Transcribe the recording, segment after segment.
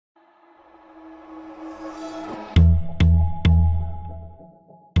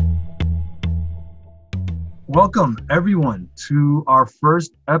Welcome, everyone, to our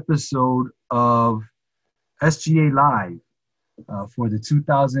first episode of SGA Live for the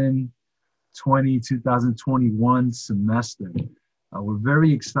 2020-2021 semester. We're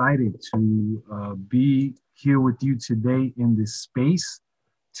very excited to be here with you today in this space.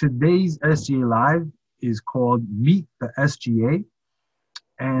 Today's SGA Live is called Meet the SGA,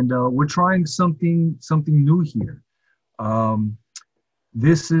 and we're trying something new here.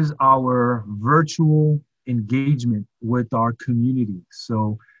 This is our virtual engagement with our community.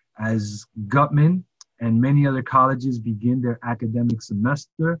 So as Gutman and many other colleges begin their academic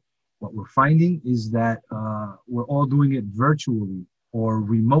semester, what we're finding is that we're all doing it virtually or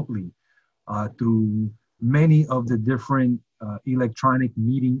remotely through many of the different electronic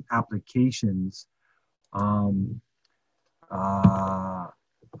meeting applications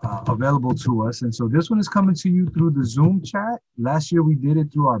available to us. And so this one is coming to you through the Zoom chat. Last year we did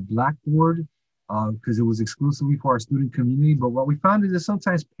it through our Blackboard because it was exclusively for our student community. But what we found is that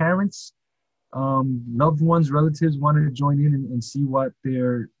sometimes parents, loved ones, relatives want to join in and see what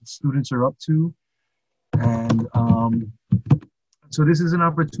their students are up to. And so this is an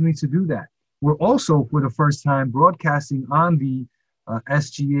opportunity to do that. We're also, for the first time, broadcasting on the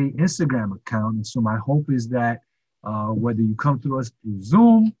SGA Instagram account. And so my hope is that whether you come through us through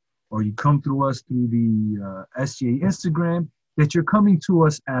Zoom or you come through us through the SGA Instagram, that you're coming to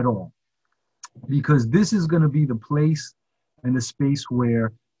us at all. Because this is going to be the place and the space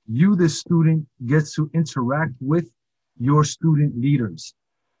where you, the student, gets to interact with your student leaders.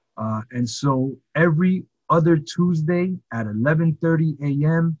 And so every other Tuesday at 11:30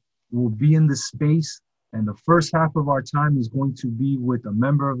 a.m., we'll be in the space. And the first half of our time is going to be with a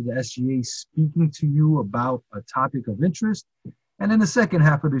member of the SGA speaking to you about a topic of interest. And then the second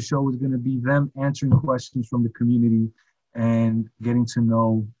half of the show is going to be them answering questions from the community and getting to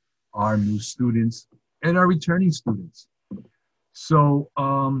know our new students and our returning students. So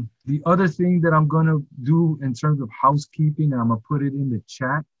the other thing that I'm going to do in terms of housekeeping, and I'm going to put it in the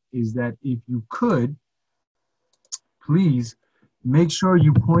chat, is that if you could, please make sure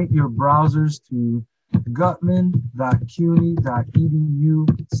you point your browsers to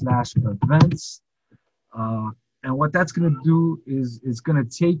gutman.cuny.edu/events. And what that's going to do is it's going to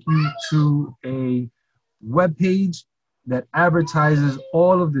take you to a web page that advertises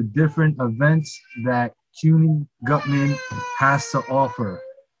all of the different events that CUNY Gutman has to offer.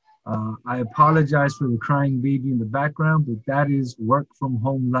 I apologize for the crying baby in the background, but that is work from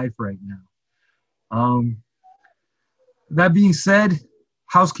home life right now. That being said,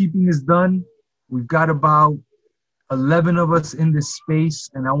 housekeeping is done. We've got about 11 of us in this space,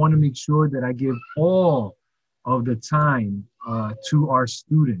 and I want to make sure that I give all of the time to our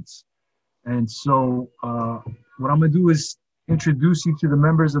students. And so what I'm going to do is introduce you to the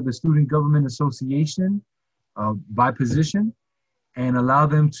members of the Student Government Association by position and allow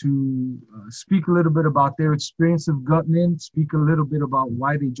them to speak a little bit about their experience of Gutman, speak a little bit about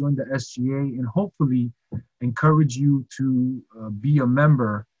why they joined the SGA, and hopefully encourage you to be a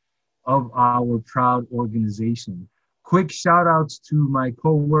member of our proud organization. Quick shout outs to my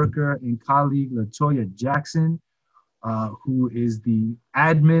co-worker and colleague, Latoya Jackson, who is the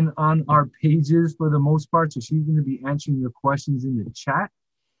admin on our pages for the most part. So she's going to be answering your questions in the chat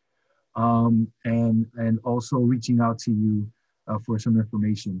and also reaching out to you for some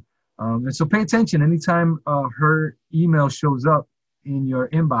information. And so pay attention anytime her email shows up in your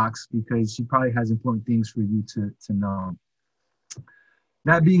inbox, because she probably has important things for you to know.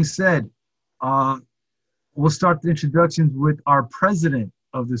 That being said, we'll start the introductions with our president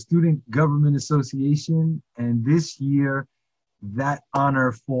of the Student Government Association. And this year, that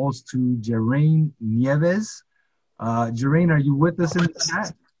honor falls to Jeraine Nieves. Jeraine, are you with us in the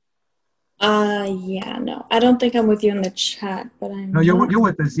chat? Yeah, no, I don't think I'm with you in the chat, but I'm. No, you're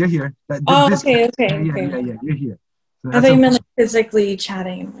with us. You're here. Okay. Yeah, you're here. So I thought you meant like physically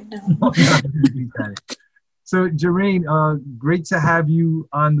chatting. I'm like, no. So Jeraine, great to have you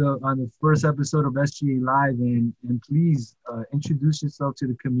on the first episode of SGA Live, and please introduce yourself to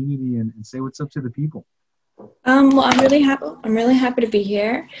the community and say what's up to the people. Well, I'm really happy to be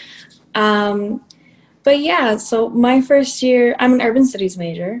here. But yeah, so my first year, I'm an urban studies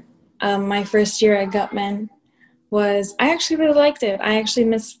major. My first year at Gutman I actually really liked it. I actually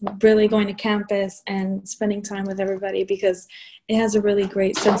miss really going to campus and spending time with everybody, because it has a really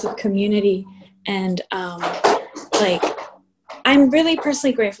great sense of community. And I'm really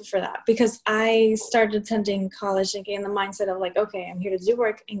personally grateful for that, because I started attending college thinking in the mindset of like, okay, I'm here to do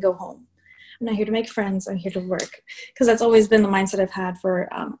work and go home. I'm not here to make friends. I'm here to work, because that's always been the mindset I've had for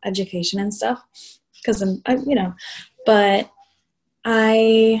education and stuff. Because but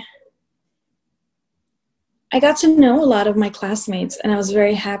I got to know a lot of my classmates, and I was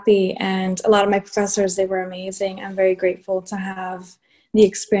very happy. And a lot of my professors, they were amazing. I'm very grateful to have the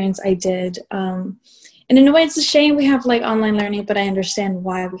experience I did. And in a way, it's a shame we have like online learning, but I understand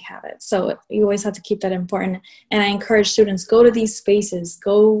why we have it. So you always have to keep that important. And I encourage students, go to these spaces,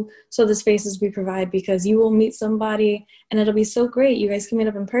 go to the spaces we provide, because you will meet somebody and it'll be so great. You guys can meet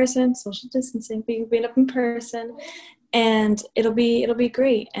up in person, social distancing, but you can meet up in person, and it'll be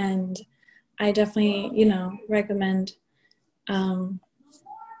great. And I definitely, recommend,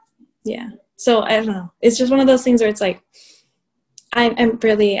 yeah. So I don't know. It's just one of those things where it's like, I'm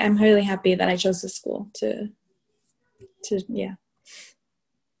really happy that I chose this school to yeah.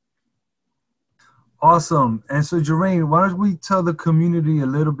 Awesome. And so, Jeraine, why don't we tell the community a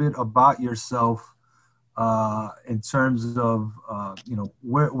little bit about yourself in terms of,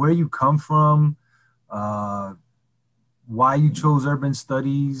 where you come from, why you chose urban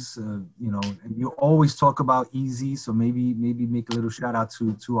studies, and you always talk about Easy, so maybe make a little shout out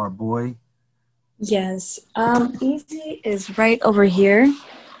to our boy. Yes. Easy is right over here.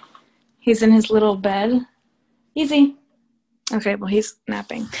 He's in his little bed. Easy. Okay, well, he's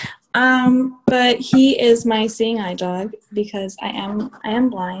napping. But he is my seeing eye dog because I am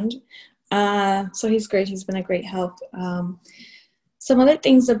blind. So he's great. He's been a great help. Some other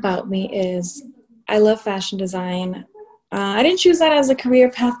things about me is I love fashion design. I didn't choose that as a career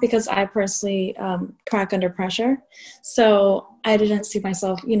path because I personally crack under pressure. So I didn't see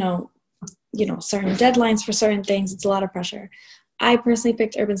myself, certain deadlines for certain things. It's a lot of pressure. I personally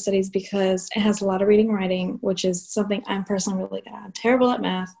picked urban studies because it has a lot of reading and writing, which is something I'm personally really good at. I'm terrible at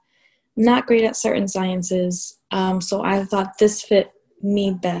math, not great at certain sciences. So I thought this fit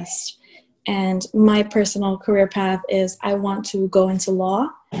me best. And my personal career path is I want to go into law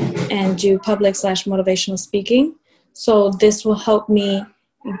and do public/motivational speaking. So this will help me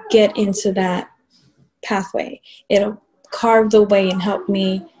get into that pathway. It'll carve the way and help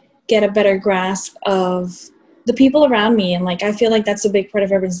me get a better grasp of the people around me. And I feel like that's a big part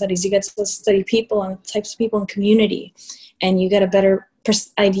of urban studies. You get to study people and types of people in community, and you get a better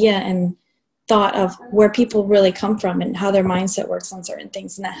idea and thought of where people really come from and how their mindset works on certain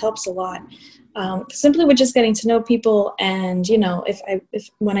things. And that helps a lot. Simply with just getting to know people. And, if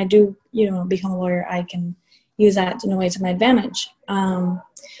when I do, become a lawyer, I can use that in a way to my advantage. So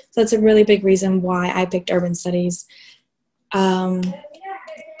that's a really big reason why I picked urban studies.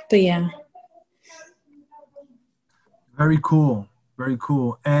 But yeah. Very cool. Very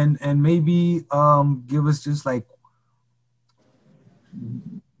cool. And maybe give us just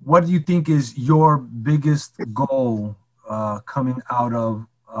what do you think is your biggest goal coming out of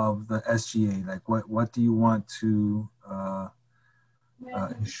the SGA? What do you want to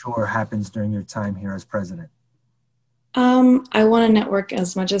ensure happens during your time here as president? I want to network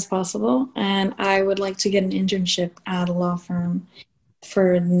as much as possible, and I would like to get an internship at a law firm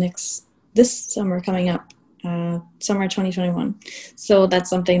for this summer coming up, summer 2021. So that's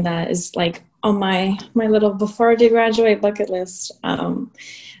something that is on my little before I do graduate bucket list.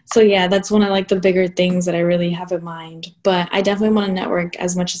 So yeah, that's one of the bigger things that I really have in mind. But I definitely want to network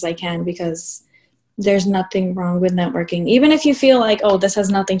as much as I can, because there's nothing wrong with networking. Even if you feel oh, this has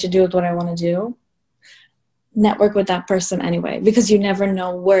nothing to do with what I want to do, network with that person anyway, because you never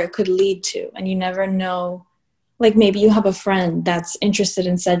know where it could lead to. And you never know, maybe you have a friend that's interested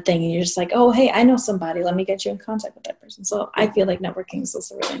in said thing and you're just oh, hey, I know somebody, let me get you in contact with that person. So I feel like networking is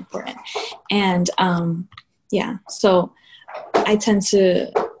also really important. And yeah, so I tend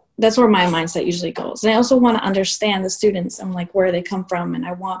to, that's where my mindset usually goes. And I also want to understand the students and where they come from, and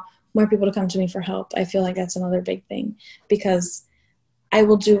I want more people to come to me for help. I feel like that's another big thing, because I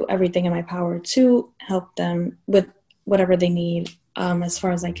will do everything in my power to help them with whatever they need, as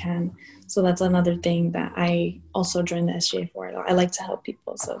far as I can. So that's another thing that I also joined the SGA for. I like to help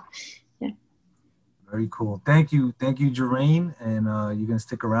people. So yeah. Very cool. Thank you, Jeraine. And you can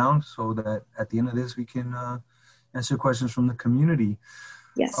stick around so that at the end of this we can answer questions from the community.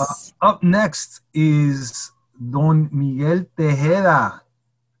 Yes. Up next is Don Miguel Tejeda.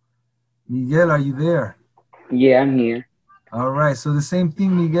 Miguel, are you there? Yeah, I'm here. All right. So the same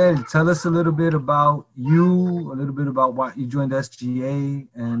thing, Miguel. Tell us a little bit about you, a little bit about why you joined SGA,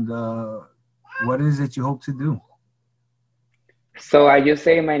 and what is it you hope to do? So I just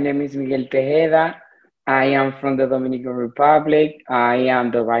say my name is Miguel Tejeda. I am from the Dominican Republic. I am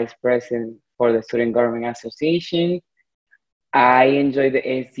the vice president for the Student Government Association. I enjoy the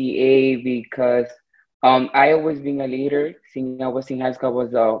SGA because I always been a leader. Since I was in high school, I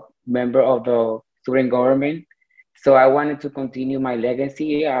was a member of the student government. So I wanted to continue my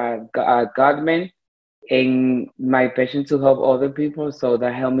legacy at government and my passion to help other people. So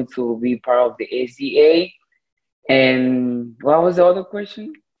that helped me to be part of the SGA. And what was the other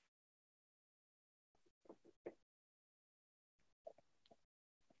question?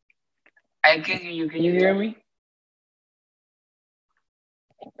 I can hear you. Can you hear me?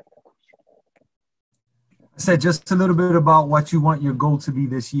 I said just a little bit about what you want your goal to be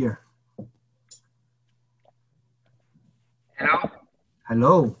this year. Hello?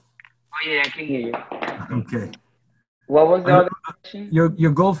 Hello. Oh, yeah, I can hear you. Okay. What was the other question?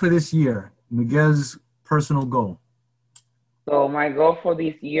 Your goal for this year, Miguel's personal goal. So my goal for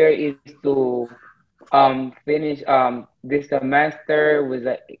this year is to finish this semester with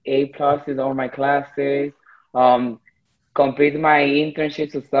A pluses on my classes, um complete my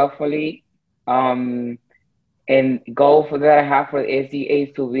internship successfully, um and goal for that I have for the SGA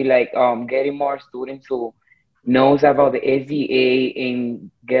is to be like getting more students who knows about the SGA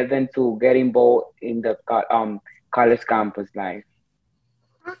and get them to get involved in the college campus life.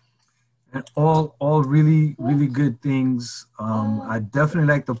 And all really, really good things. I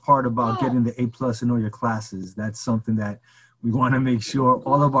definitely like the part about getting the A+ in all your classes. That's something that we want to make sure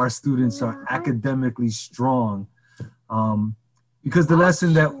all of our students are academically strong. Because the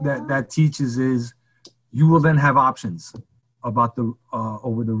lesson that teaches is you will then have options about the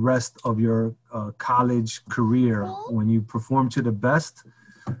over the rest of your college career. When you perform to the best,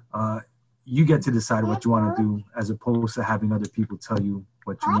 you get to decide what you want to do as opposed to having other people tell you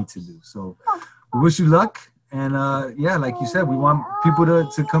what you need to do. So we wish you luck. And yeah, like you said, we want people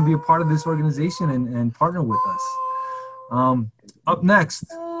to come be a part of this organization and partner with us. Up next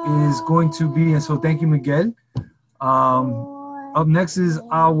is going to be, and so thank you, Miguel. Up next is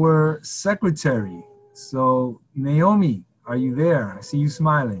our secretary. So Naomi, are you there? I see you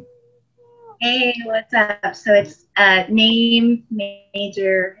smiling. Hey, what's up? So it's name,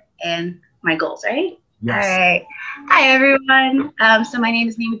 major, and my goals, right? Yes. All right. Hi, everyone. So my name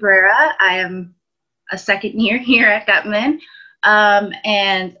is Naomi Barrera. I am a second year here at Gutman.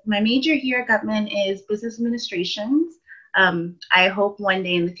 And my major here at Gutman is business administration. I hope one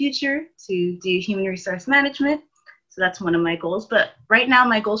day in the future to do human resource management. So that's one of my goals. But right now,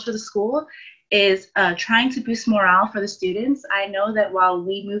 my goals for the school is trying to boost morale for the students. I know that while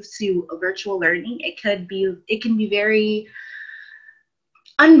we move to virtual learning, it can be very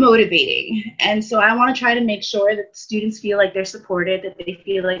unmotivating. And so I want to try to make sure that students feel like they're supported, that they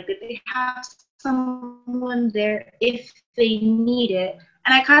feel like that they have someone there if they need it.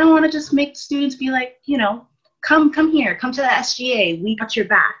 And I kind of want to just make students be like, you know, come here, come to the SGA. We got your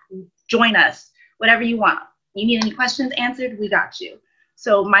back. Join us, whatever you want. You need any questions answered, we got you.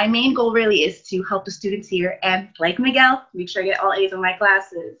 So my main goal really is to help the students here and, like Miguel, make sure I get all A's in my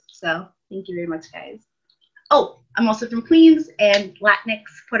classes. So thank you very much, guys. Oh, I'm also from Queens and Latinx,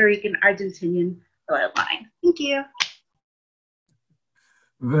 Puerto Rican, Argentinian bloodline. Thank you.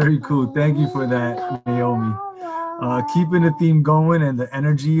 Very cool. Thank you for that, Naomi. Keeping the theme going and the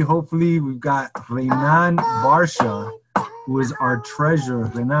energy. Hopefully, we've got Renan Barsha, who is our treasurer.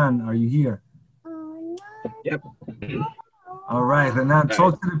 Renan, are you here? Yep. All right, Renan,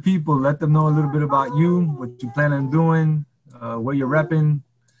 talk to the people. Let them know a little bit about you, what you plan on doing, where you're repping,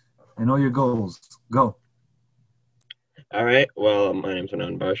 and all your goals. Go. All right. Well, my name's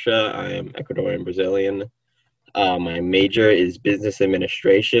Renan Barsha. I am Ecuadorian Brazilian. My major is business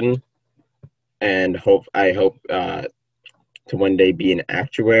administration, and I hope to one day be an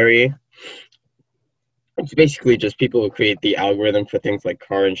actuary. It's basically just people who create the algorithm for things like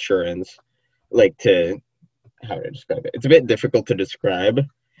car insurance, how would I describe it? It's a bit difficult to describe,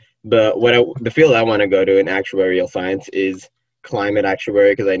 but the field I want to go to in actuarial science is climate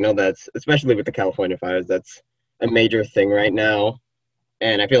actuary, because I know that's, especially with the California fires, that's a major thing right now,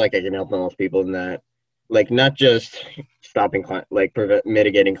 and I feel like I can help most people in that, like not just stopping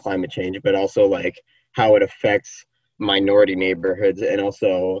mitigating climate change, but also like how it affects minority neighborhoods and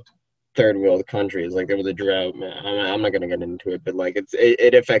also third world countries. Like there was a drought. I'm not gonna get into it, but like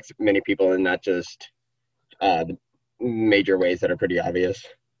it affects many people and not just the major ways that are pretty obvious.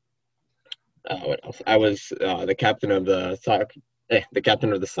 What else? I was the captain of the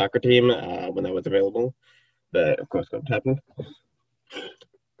soccer team when that was available, but of course what happened.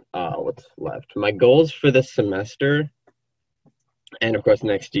 What's left? My goals for this semester, and of course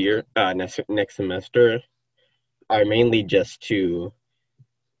next year, next semester, are mainly just to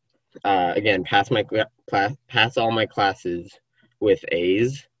again pass all my classes with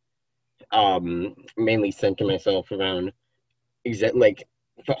A's. Mainly center myself around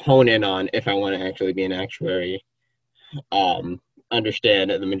hone in on if I want to actually be an actuary,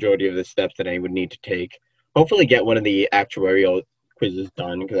 understand the majority of the steps that I would need to take, hopefully get one of the actuarial quizzes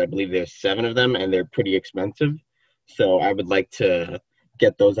done, because I believe there's 7 of them and they're pretty expensive, so I would like to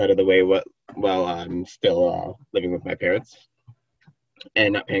get those out of the way while I'm still living with my parents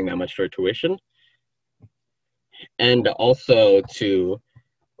and not paying that much for tuition. And also to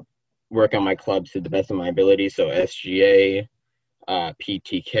work on my clubs to the best of my ability. So SGA,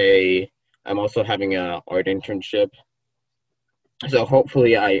 PTK. I'm also having an art internship. So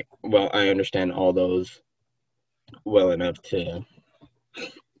hopefully I understand all those well enough to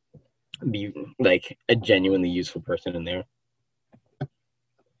be like a genuinely useful person in there.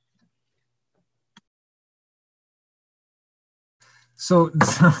 So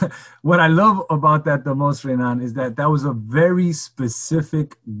what I love about that the most, Renan, is that was a very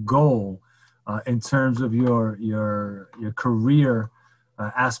specific goal in terms of your career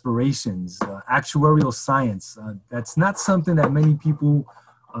aspirations. Actuarial science, that's not something that many people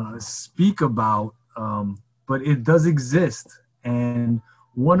speak about, but it does exist. And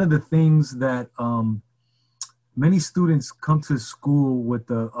one of the things that many students come to school with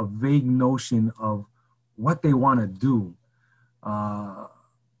a vague notion of what they want to do.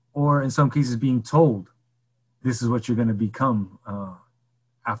 Or in some cases being told, this is what you're going to become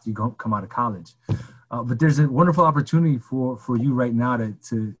after you come out of college. But there's a wonderful opportunity for you right now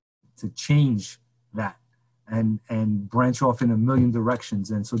to change that and branch off in a million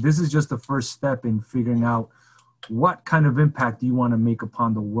directions. And so this is just the first step in figuring out what kind of impact you want to make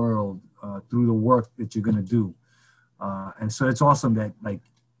upon the world through the work that you're going to do. And so it's awesome that, like,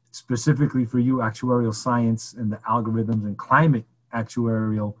 specifically for you, actuarial science and the algorithms and climate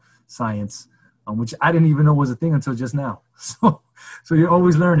actuarial science, which I didn't even know was a thing until just now. So you're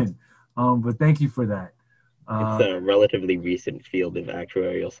always learning. But thank you for that. It's a relatively recent field of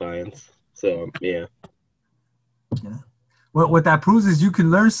actuarial science. So, yeah. Well, what that proves is you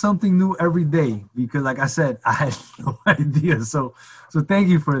can learn something new every day, because like I said, I had no idea. So thank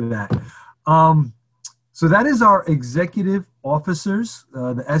you for that. So that is our executive officers.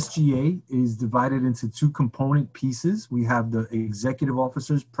 The SGA is divided into two component pieces. We have the executive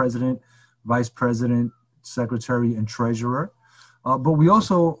officers, president, vice president, secretary, and treasurer. But we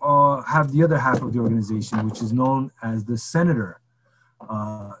also have the other half of the organization, which is known as the senator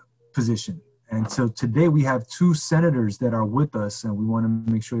position. And so today we have two senators that are with us, and we want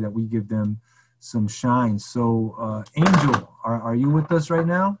to make sure that we give them some shine. So Angel, are you with us right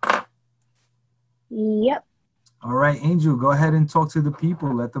now? Yep. All right, Angel, go ahead and talk to the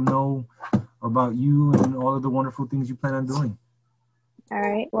people. Let them know about you and all of the wonderful things you plan on doing. All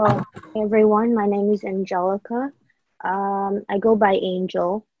right. Well, everyone, my name is Angelica. I go by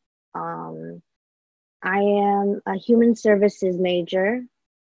Angel. I am a human services major.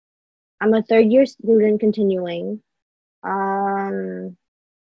 I'm a third-year student continuing. My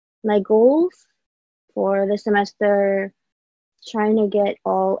goals for the semester, trying to get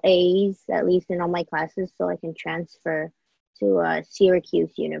all A's, at least in all my classes, so I can transfer to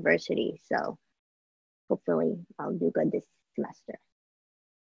Syracuse University. So hopefully I'll do good this semester.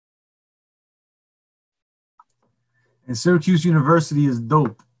 And Syracuse University is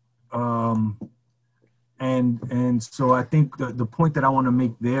dope. And so I think the point that I want to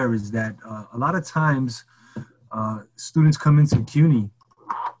make there is that a lot of times students come into CUNY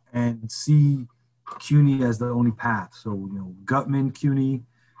and see CUNY as the only path. So, you know, Gutman, CUNY,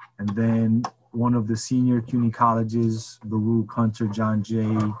 and then one of the senior CUNY colleges, Baruch, Hunter, John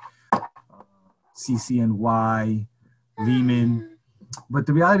Jay, CCNY, Lehman. But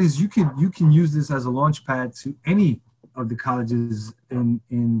the reality is you can use this as a launch pad to any of the colleges in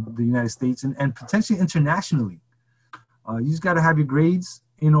the United States and potentially internationally. You just got to have your grades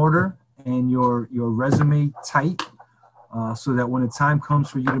in order and your resume tight, so that when the time comes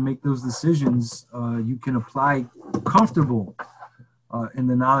for you to make those decisions, you can apply comfortable in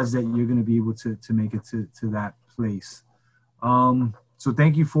the knowledge that you're going to be able to make it to that place. So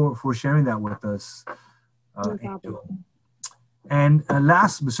thank you for sharing that with us. No problem. And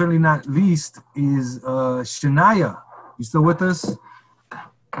last but certainly not least is Shania. You still with us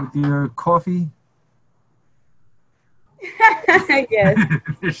with your coffee? Yes.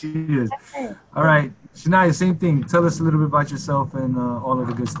 There she is. All right, Shania, same thing. Tell us a little bit about yourself and all of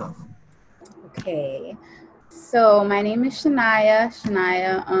the good stuff. Okay. So my name is Shania.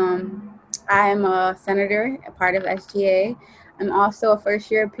 I'm a senator, a part of SGA. I'm also a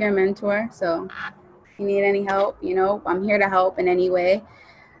first-year peer mentor. So if you need any help, you know, I'm here to help in any way.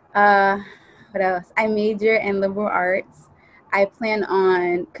 What else? I major in liberal arts. I plan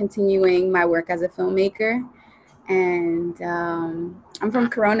on continuing my work as a filmmaker. And I'm from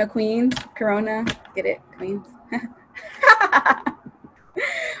Corona, Queens. Corona, get it, Queens?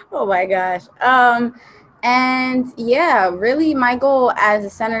 Oh my gosh. And yeah, really my goal as a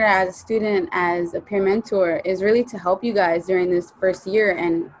senator, as a student, as a peer mentor is really to help you guys during this first year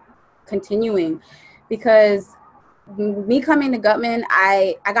and continuing, because me coming to Gutman,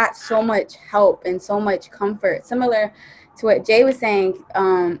 I got so much help and so much comfort, similar to what Jay was saying.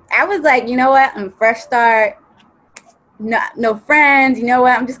 I was like, you know what, I'm a fresh start, no friends, you know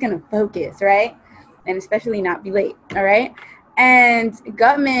what, I'm just gonna focus, right? And especially not be late, all right? And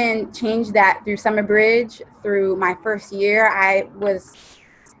Gutman changed that through Summer Bridge. Through my first year, I was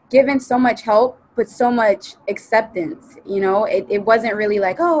given so much help, but so much acceptance. You know, it wasn't really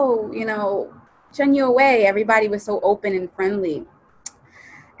like, oh, you know, shun you away. Everybody was so open and friendly.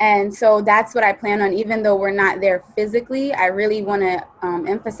 And so that's what I plan on. Even though we're not there physically, I really want to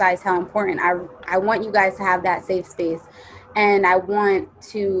emphasize how important I want you guys to have that safe space. And I want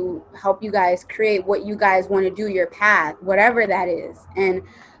to help you guys create what you guys want to do, your path, whatever that is. And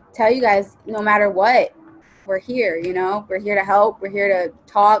tell you guys, no matter what, we're here, you know, we're here to help. We're here to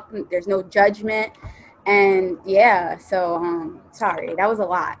talk. There's no judgment. And yeah, so sorry, that was a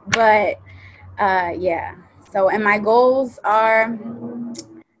lot. But yeah, so, and my goals are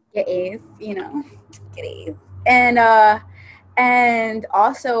get A's, you know, get A's. And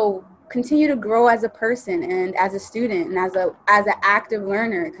also continue to grow as a person and as a student and as an active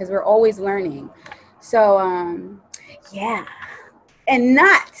learner, because we're always learning. So yeah, and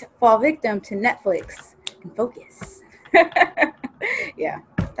not fall victim to Netflix and focus. Yeah,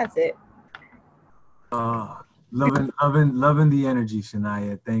 that's it. Loving the energy,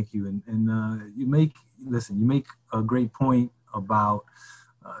 Shania. Thank you. And you make a great point about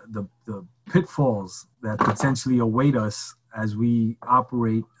the pitfalls that potentially await us as we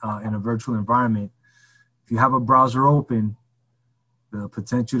operate in a virtual environment. If you have a browser open, the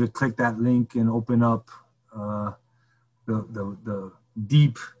potential to click that link and open up the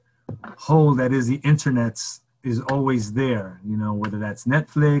deep hole that is the internet is always there. You know, whether that's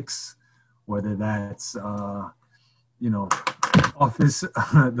Netflix, whether that's you know, Office,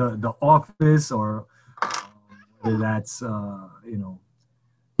 the Office, or whether that's you know,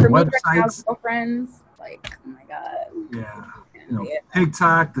 for websites. Me, friends, like, oh my God. Yeah. You know,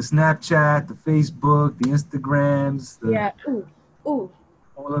 TikTok, the Snapchat, the Facebook, the Instagrams. Yeah. Ooh.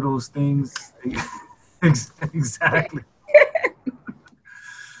 All of those things. Exactly.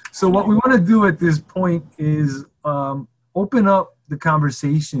 So what we want to do at this point is open up the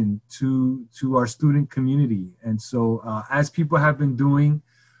conversation to our student community. And so as people have been doing,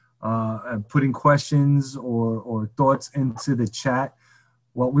 putting questions or thoughts into the chat,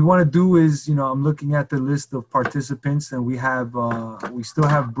 what we want to do is, you know, I'm looking at the list of participants, and we still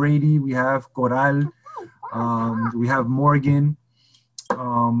have Brady, we have Coral, we have Morgan,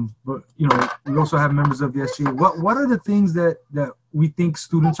 but, you know, we also have members of the SGA. What are the things that we think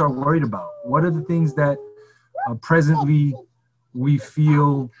students are worried about? What are the things that presently we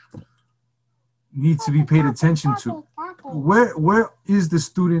feel need to be paid attention to? Where is the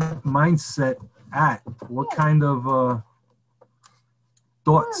student mindset at? What kind of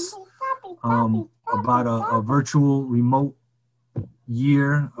thoughts about a virtual remote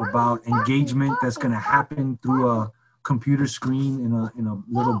year, about engagement that's going to happen through a computer screen in a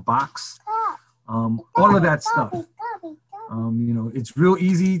little box, all of that stuff. You know, it's real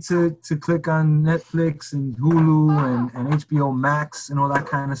easy to click on Netflix and Hulu and HBO Max and all that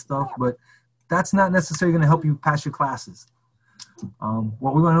kind of stuff, but that's not necessarily going to help you pass your classes.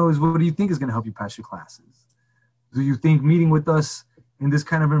 What we want to know is, what do you think is going to help you pass your classes? Do you think meeting with us in this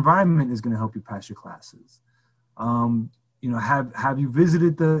kind of environment is going to help you pass your classes? You know, have you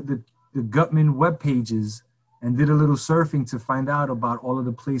visited the Gutman web pages and did a little surfing to find out about all of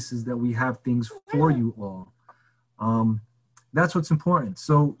the places that we have things for you all? That's what's important.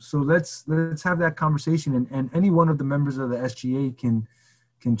 So let's have that conversation, and any one of the members of the SGA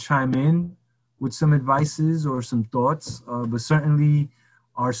can chime in with some advices or some thoughts, but certainly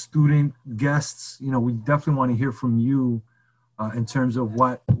our student guests, you know, we definitely want to hear from you in terms of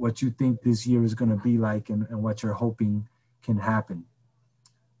what you think this year is going to be like, and what you're hoping can happen.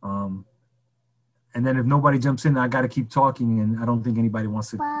 And then if nobody jumps in, I got to keep talking, and I don't think anybody wants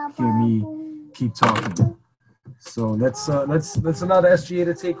to hear me keep talking. So let's allow the SGA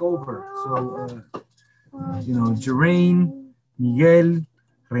to take over. So, you know, Jeraine, Miguel,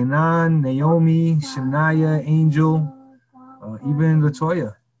 Renan, Naomi, Shania, Angel, even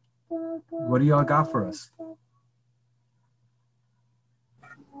Latoya. What do y'all got for us?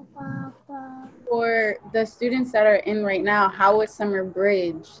 For the students that are in right now, how was Summer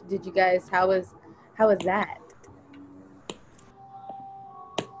Bridge? Did you guys, how was that?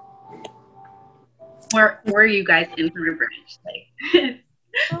 Where were you guys in Summer Bridge? Like,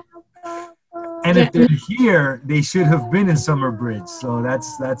 and if they're here, they should have been in Summer Bridge. So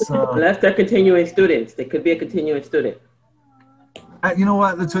that's unless they're continuing students, they could be a continuing student. You know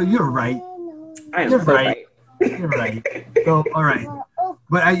what? So you're right. I am You're so right. right. You're right. So all right,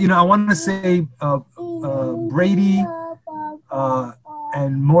 but I want to say Brady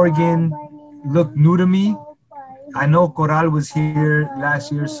and Morgan look new to me. I know Coral was here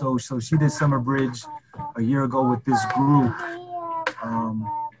last year, so she did summer bridge a year ago with this group.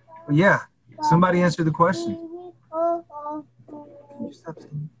 But yeah, somebody answer the question. Can you stop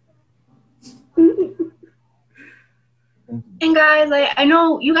saying? And guys, I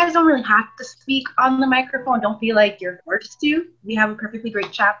know you guys don't really have to speak on the microphone. Don't feel like you're forced to. We have a perfectly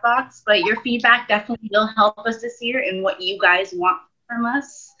great chat box, but your feedback definitely will help us this year in what you guys want from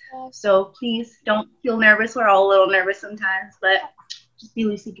us. So please don't feel nervous. We're all a little nervous sometimes, but just be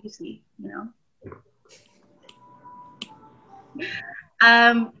loosey-goosey,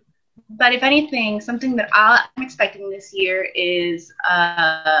 But if anything, something that I'm expecting this year is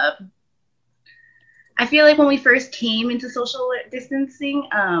I feel like when we first came into social distancing,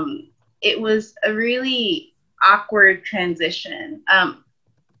 it was a really awkward transition.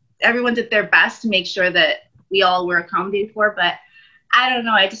 Everyone did their best to make sure that we all were accommodated for, but I don't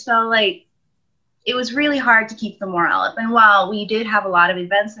know, I just felt like it was really hard to keep the morale up. And while we did have a lot of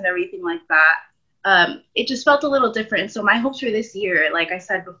events and everything like that, it just felt a little different. So my hopes for this year, like I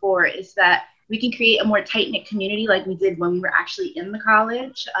said before, is that we can create a more tight-knit community like we did when we were actually in the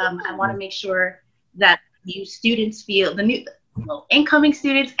college. I want to make sure that new students feel, incoming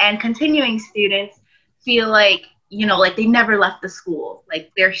students and continuing students feel like, like they never left the school, like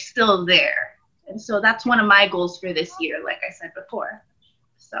they're still there. And so that's one of my goals for this year, like I said before.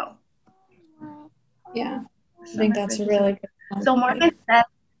 So. Yeah, I think that's a really good one. So Morgan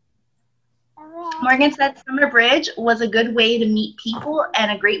said Summer Bridge was a good way to meet people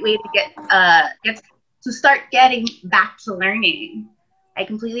and a great way to get to start getting back to learning. I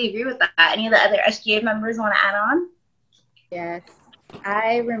completely agree with that. Any of the other SGA members want to add on? Yes,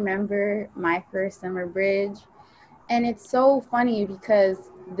 I remember my first summer bridge, and it's so funny because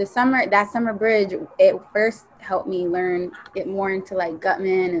that summer bridge, it first helped me learn it more into like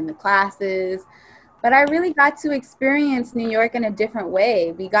Gutman and the classes, but I really got to experience New York in a different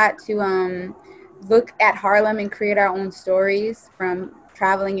way. We got to look at Harlem and create our own stories from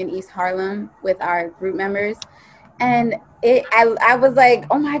traveling in East Harlem with our group members. And I was like,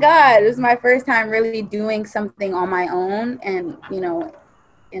 oh my God, it was my first time really doing something on my own, and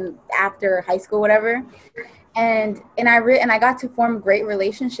in after high school, whatever. And I got to form great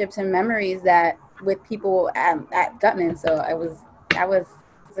relationships and memories that with people at Gutman. So it was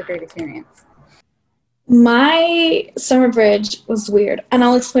a great experience. My summer bridge was weird, and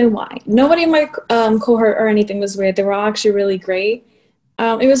I'll explain why. Nobody in my cohort or anything was weird. They were all actually really great.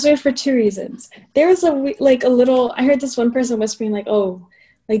 It was weird for two reasons. There was a little, I heard this one person whispering like, oh,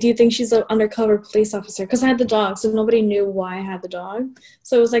 like, do you think she's an undercover police officer? Because I had the dog, so nobody knew why I had the dog.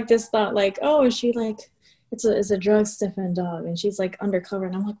 So it was like this thought like, oh, is she like, it's a drug sniffing dog, and she's like undercover.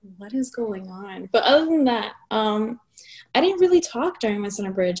 And I'm like, what is going on? But other than that, I didn't really talk during my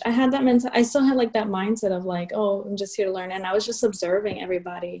summer bridge. I had that I still had like that mindset of like, oh, I'm just here to learn. And I was just observing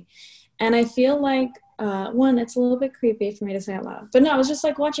everybody. And I feel like, one, it's a little bit creepy for me to say out loud. But no, I was just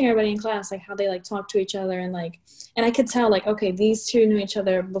like watching everybody in class, like how they like talk to each other. And I could tell like, okay, these two knew each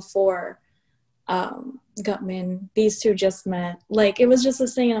other before Gutman. These two just met. Like, it was just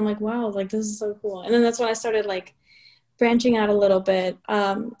this thing. And I'm like, wow, like this is so cool. And then that's when I started like branching out a little bit.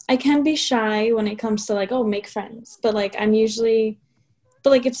 I can be shy when it comes to like, oh, make friends. But like,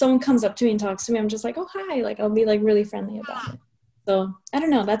 if someone comes up to me and talks to me, I'm just like, oh, hi. Like, I'll be like really friendly about it. So I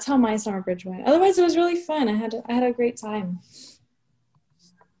don't know. That's how my summer bridge went. Otherwise, it was really fun. I had a great time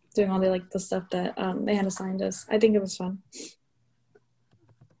doing all the stuff that they had assigned us. I think it was fun.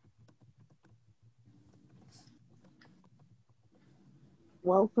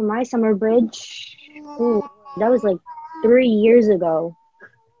 Well, for my summer bridge, that was like 3 years ago.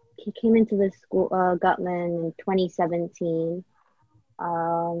 He came into the school, Gutman, in 2017.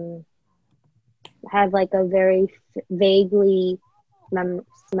 I have like a very vaguely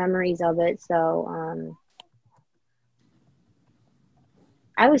memories of it. So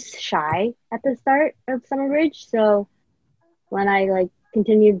I was shy at the start of summer bridge. So when I like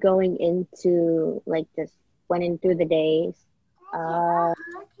continued going into like just went in through the days, I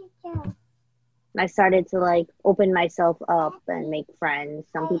started to like open myself up and make friends.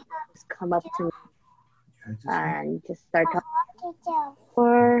 Some people just come up to me and just start talking,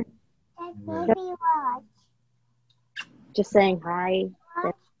 or just saying hi,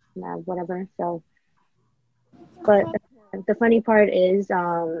 whatever. So, but the funny part is,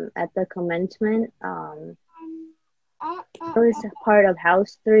 at the commencement, I was part of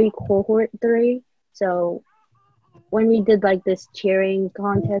House 3, Cohort 3. So when we did like this cheering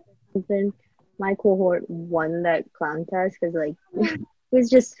contest or something, my cohort won that contest because like it was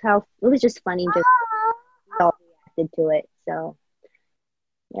just funny, just all reacted to it. So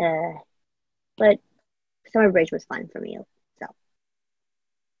but summer bridge was fun for me. So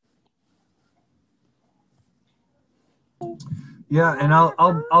Yeah, and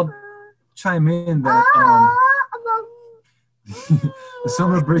I'll chime in that the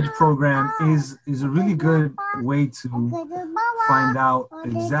summer bridge program is a really good way to find out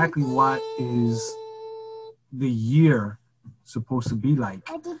exactly what is the year supposed to be like.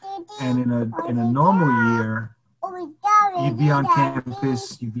 And in a normal year, you'd be on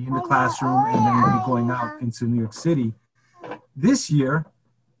campus, you'd be in the classroom, and then you'd be going out into New York City. This year,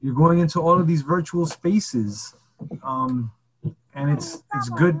 you're going into all of these virtual spaces, and it's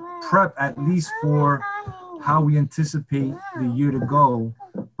good prep, at least for how we anticipate the year to go.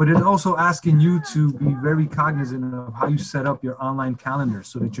 But it's also asking you to be very cognizant of how you set up your online calendar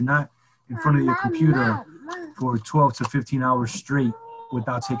so that you're not in front of your computer for 12 to 15 hours straight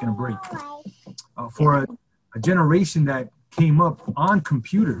without taking a break. For a generation that came up on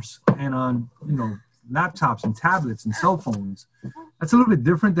computers and on, laptops and tablets and cell phones, that's a little bit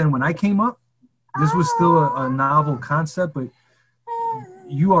different than when I came up. This was still a novel concept, but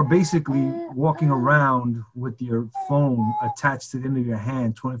you are basically walking around with your phone attached to the end of your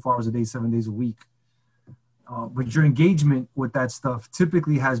hand 24 hours a day, 7 days a week. But your engagement with that stuff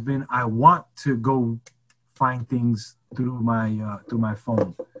typically has been, I want to go find things through my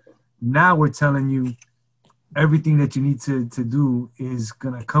phone. Now we're telling you everything that you need to do is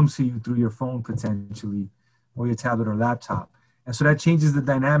going to come to you through your phone potentially, or your tablet or laptop. And so that changes the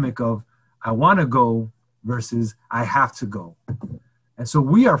dynamic of I want to go versus I have to go. And so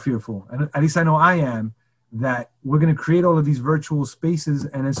we are fearful, and at least I know I am, that we're going to create all of these virtual spaces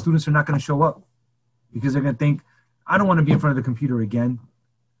and then students are not going to show up because they're going to think, I don't want to be in front of the computer again.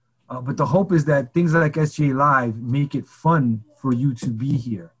 But the hope is that things like SGA Live make it fun for you to be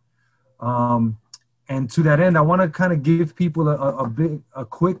here. And to that end, I want to kind of give people a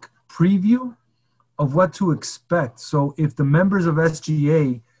quick preview of what to expect. So if the members of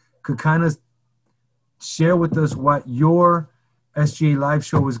SGA could kind of share with us what your SGA Live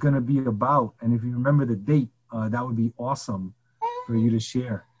show is going to be about, and if you remember the date, that would be awesome for you to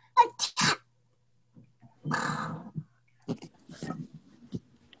share.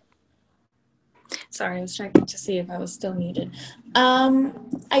 Sorry, I was checking to see if I was still muted.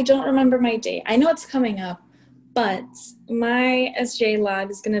 I don't remember my date. I know it's coming up, but my SGA Live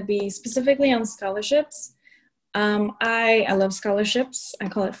is going to be specifically on scholarships. I love scholarships. I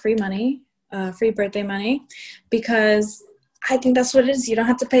call it free money, free birthday money, because I think that's what it is. You don't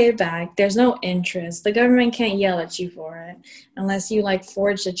have to pay it back. There's no interest. The government can't yell at you for it unless you like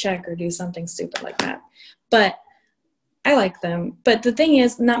forge a check or do something stupid like that. But I like them. But the thing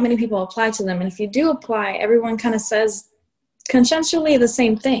is, not many people apply to them. And if you do apply, everyone kind of says consensually the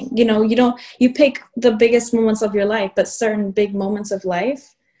same thing. You pick the biggest moments of your life, but certain big moments of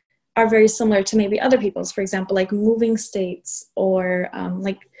life are very similar to maybe other people's. For example, like moving states or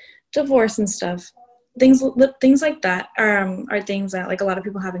like divorce and stuff. Things like that are things that like a lot of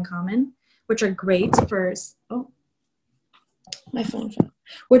people have in common, which are great for my phone fell,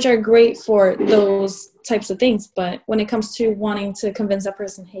 which are great for those types of things. But when it comes to wanting to convince that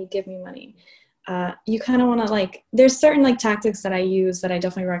person, hey, give me money, you kind of want to there's certain tactics that I use that I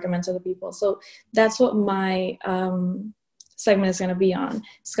definitely recommend to other people. So that's what my segment is going to be on.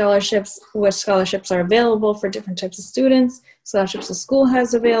 Scholarships, which scholarships are available for different types of students, scholarships the school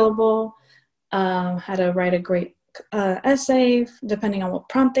has available, how to write a great essay depending on what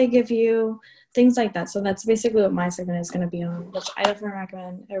prompt they give you, things like that. So that's basically what my segment is going to be on, which I definitely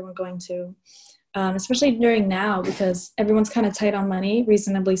recommend everyone going to, especially during now because everyone's kind of tight on money,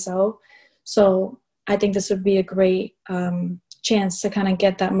 reasonably so. So I think this would be a great chance to kind of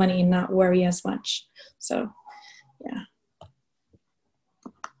get that money and not worry as much. So, yeah.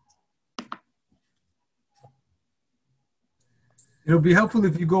 It'll be helpful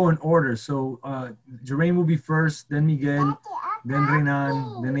if you go in order. So Jermaine will be first, then Miguel, then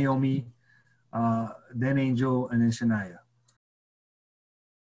Renan, then Naomi, then Angel, and then Shania.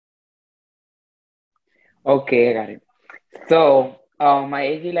 Okay, I got it. So my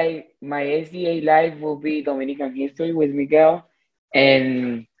SGA live will be Dominican history with Miguel,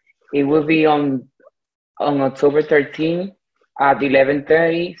 and it will be on October 13th at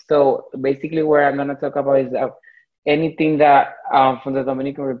 11:30. So basically, what I'm gonna talk about is anything that from the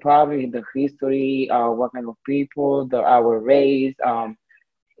Dominican Republic, the history, what kind of people, our race,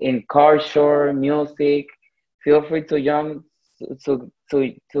 in culture, music. Feel free to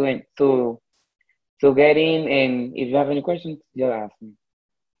So get in, and if you have any questions, just ask me.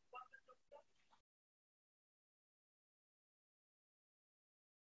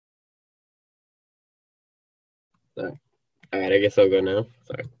 Sorry. All right, I guess I'll go now.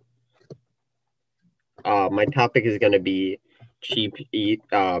 Sorry. My topic is going to be cheap,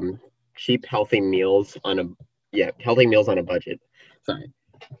 healthy meals on a budget. Sorry.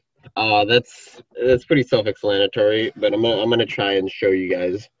 That's pretty self-explanatory, but I'm gonna try and show you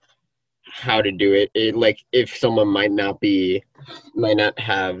guys how to do it. Like if someone might not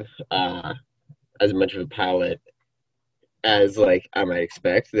have as much of a palate as like I might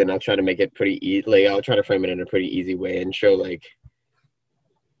expect, then I'll try to make it pretty easy. Like I'll try to frame it in a pretty easy way and show like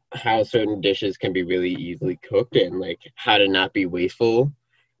how certain dishes can be really easily cooked and like how to not be wasteful.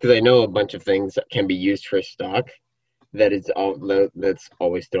 Because I know a bunch of things can be used for stock that's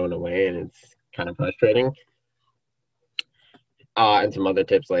always thrown away, and it's kind of frustrating. And some other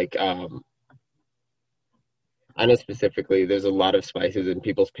tips like I know specifically there's a lot of spices in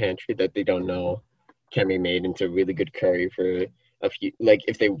people's pantry that they don't know can be made into really good curry for a few, like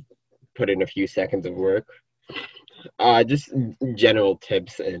if they put in a few seconds of work. Just general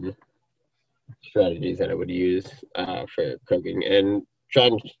tips and strategies that I would use for cooking and try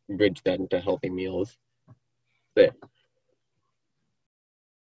and bridge that into healthy meals. There.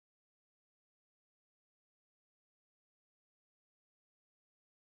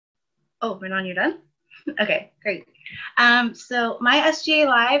 Oh, Renan, you're done? Okay, great. So my SGA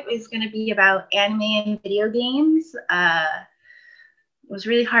Live is going to be about anime and video games. It was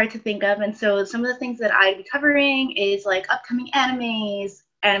really hard to think of. And so some of the things that I'd be covering is like upcoming animes,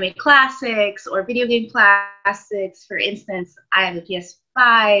 anime classics, or video game classics. For instance, I have a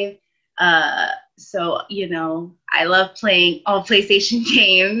PS5. So, you know, I love playing all PlayStation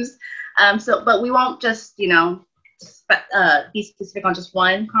games. But we won't just, be specific on just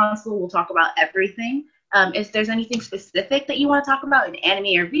one console. We'll talk about everything. If there's anything specific that you want to talk about in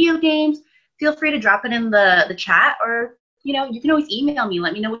anime or video games, feel free to drop it in the chat, or you can always email me.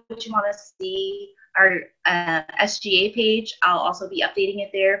 Let me know what you want to see. Our SGA page, I'll also be updating it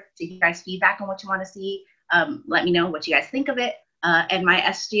there to give you guys feedback on what you want to see. Let me know what you guys think of it. And my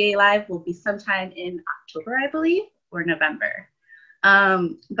SGA Live will be sometime in October, I believe, or November.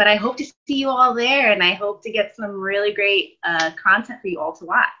 But I hope to see you all there, and I hope to get some really great content for you all to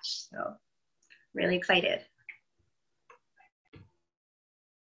watch. So really excited.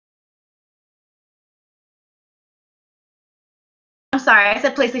 I'm sorry, I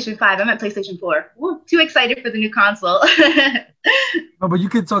said PlayStation 5. I meant PlayStation 4. Woo, too excited for the new console. No, but you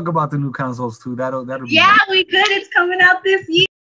could talk about the new consoles too. That'll be yeah, we could. It's coming out this year.